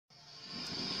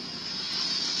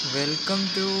Welcome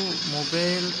to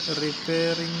mobile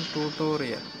repairing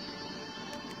tutorial.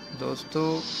 दोस्तों,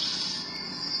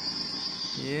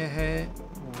 ये है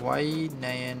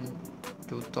Y9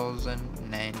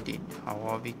 2019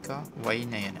 Huawei का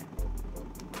Y9 है।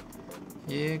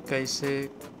 ये कैसे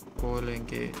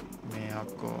खोलेंगे मैं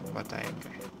आपको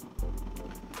बताएंगे।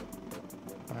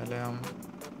 पहले हम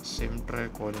सिम ट्रे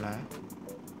खोलना है।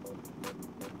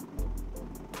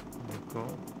 देखो,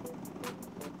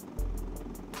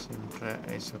 सिम ट्रे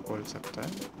ऐसे खोल सकता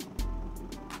है।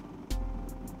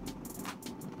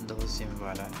 2 सिम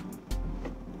वाला है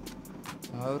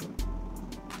और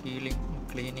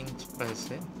क्लीनिंग स्प्रे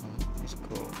से हम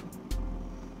इसको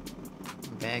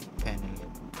बैक पैनल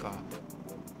का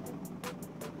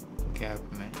गैप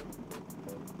में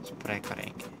स्प्रे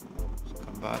करेंगे।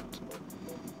 उसके बाद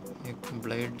एक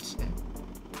ब्लेड से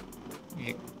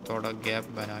एक थोड़ा गैप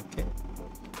बना के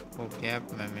वो गैप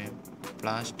में मैं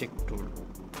प्लास्टिक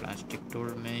टूल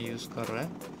में यूज़ कर रहा है।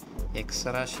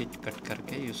 एक्स्ट्रा शीट कट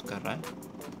करके यूज़ कर रहा है।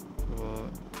 वो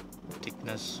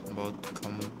थिकनेस बहुत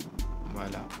कम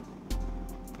वाला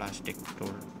प्लास्टिक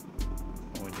टूल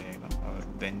हो जाएगा और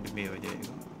बेंड भी हो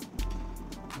जाएगा,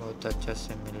 बहुत अच्छा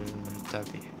से मिलता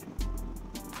भी है।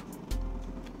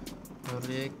 और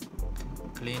ये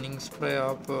क्लीनिंग स्प्रे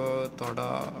आप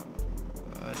थोड़ा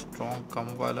स्ट्रॉन्ग कम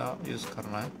वाला यूज़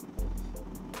करना है।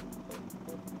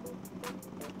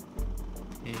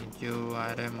 ये जो आ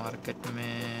रहा है मार्केट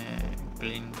में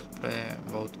क्लीनिंग स्प्रे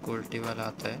बहुत क्वालिटी वाला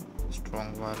आता है।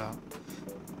 स्ट्रॉन्ग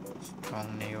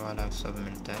नहीं वाला सब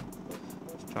मिलता है।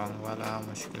 स्ट्रॉन्ग वाला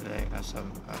मुश्किल रहेगा, सब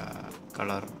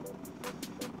कलर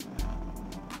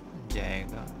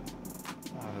जाएगा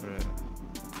और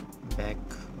बैक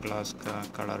ग्लास का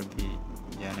कलर भी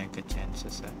जाने के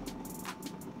चांसेस है।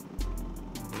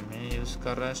 अभी मैं यूज़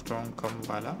कर रहा है स्ट्रॉन्ग कम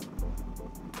वाला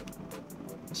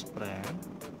स्प्रे है।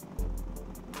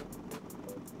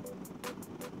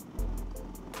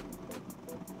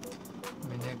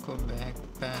 मैंने को बैक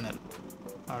पैनल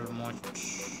ऑलमोस्ट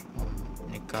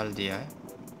निकाल दिया है,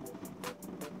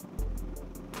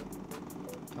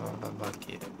 थोड़ा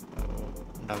बाकी है। तो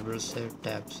डबल सेट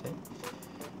टैप से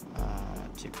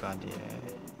चिपका दिया है।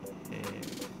 ये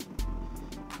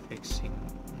फिक्सिंग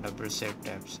डबल सेट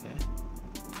टैप से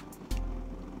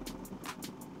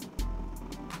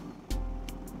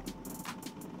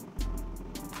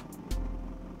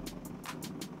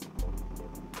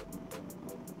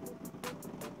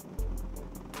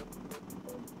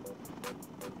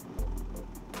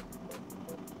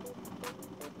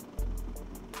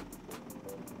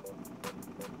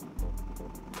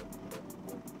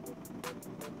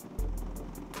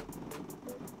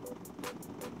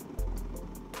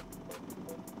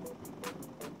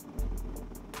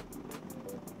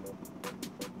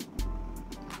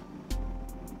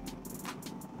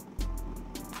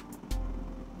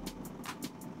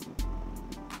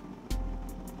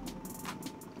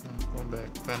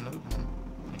बैक पैनल हम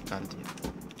निकाल दिया।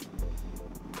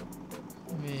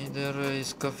 इधर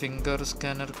इसका फिंगर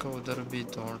स्कैनर का उधर भी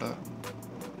थोड़ा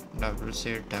डबल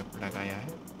से टैप लगाया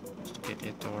है। उसके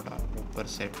लिए थोड़ा ऊपर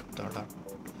से थोड़ा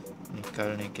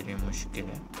निकालने के लिए मुश्किल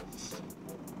है।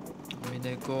 अभी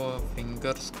देखो,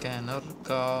 फिंगर स्कैनर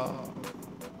का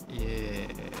ये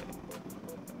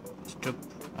स्ट्रिप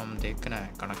हम देखना है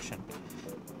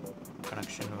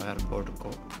कनेक्शन वायर बोर्ड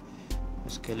को।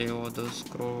 उसके लिए वो 2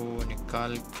 स्क्रू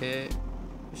निकाल के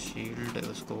शील्ड,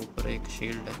 उसको ऊपर एक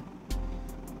शील्ड है,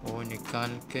 वो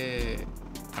निकाल के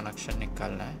कनेक्शन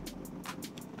निकालना है।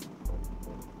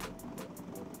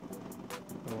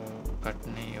 वो कट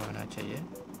नहीं होना चाहिए।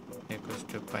 एक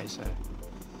स्ट्रिप ऐसा है।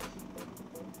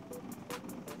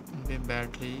 अभी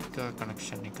बैटरी का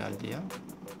कनेक्शन निकाल दिया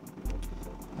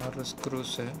और स्क्रू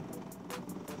से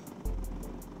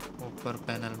ऊपर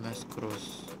पैनल में स्क्रूज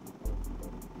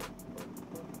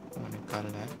वो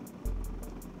निकालना है।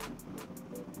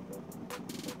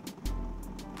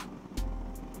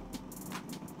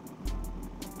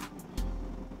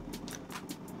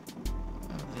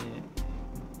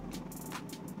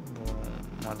 वो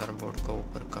मदरबोर्ड का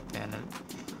ऊपर का पैनल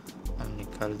हम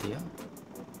निकाल दिया।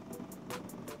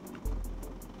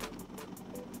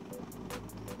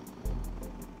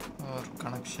 और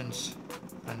connections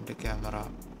front camera,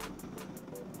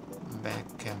 back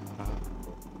camera,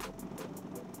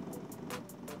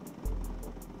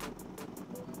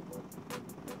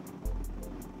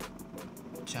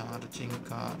 charging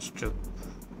का स्ट्रिप,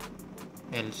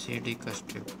 LCD का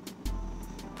स्ट्रिप,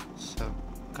 सब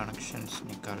कनेक्शंस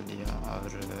निकाल दिया। और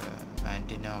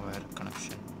एंटीना वायर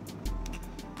कनेक्शन,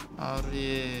 और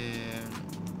ये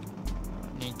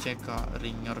नीचे का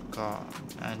रिंगर का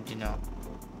एंटीना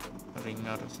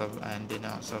रिंगर सब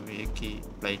एंटीना सब एक ही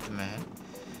प्लेट में है,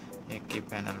 एक ही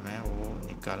पैनल में, वो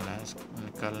निकालना है।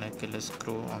 निकालने के लिए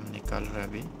स्क्रू हम निकाल रहे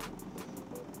अभी।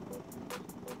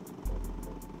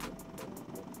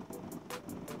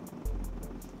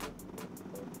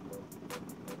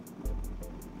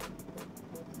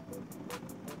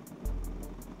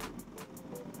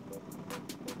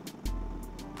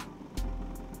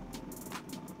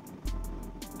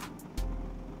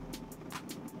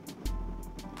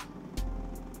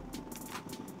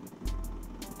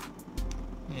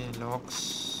 ये लॉक्स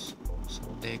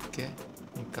सब देख के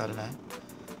निकालना है।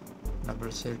 डबल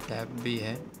से टैप भी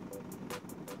है।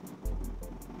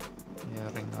 ये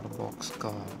रिंगर बॉक्स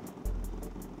का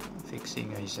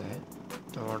फिक्सिंग ऐसा है,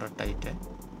 थोड़ा टाइट है,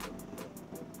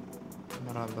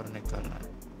 बराबर निकालना है।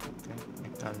 ओके,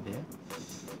 निकाल दिया।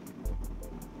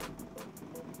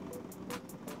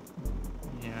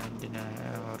 ये एंटीना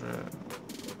है और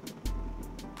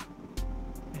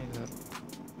इधर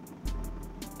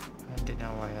एंटीना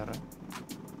वायर है।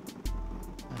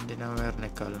 एंटीना वायर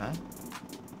निकालना है।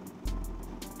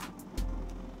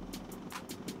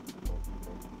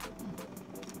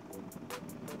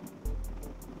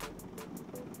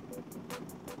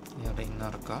 ये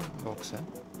रिंगर का बॉक्स है।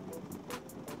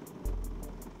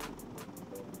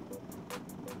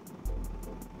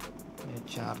 ये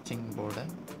चार्जिंग बोर्ड है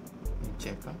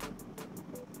नीचे का।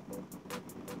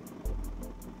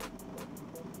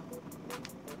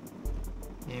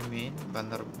 ये मेन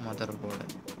मदरबोर्ड है।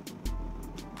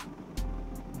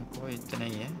 हमको इतना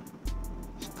ही है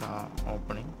इसका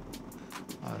ओपनिंग,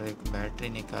 और एक बैटरी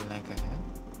निकालने का है,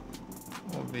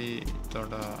 वो भी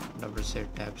थोड़ा डबल से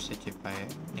टैप से चिपकाए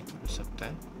निकाल सकता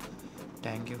है।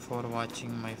 Thank you for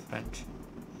watching my friend.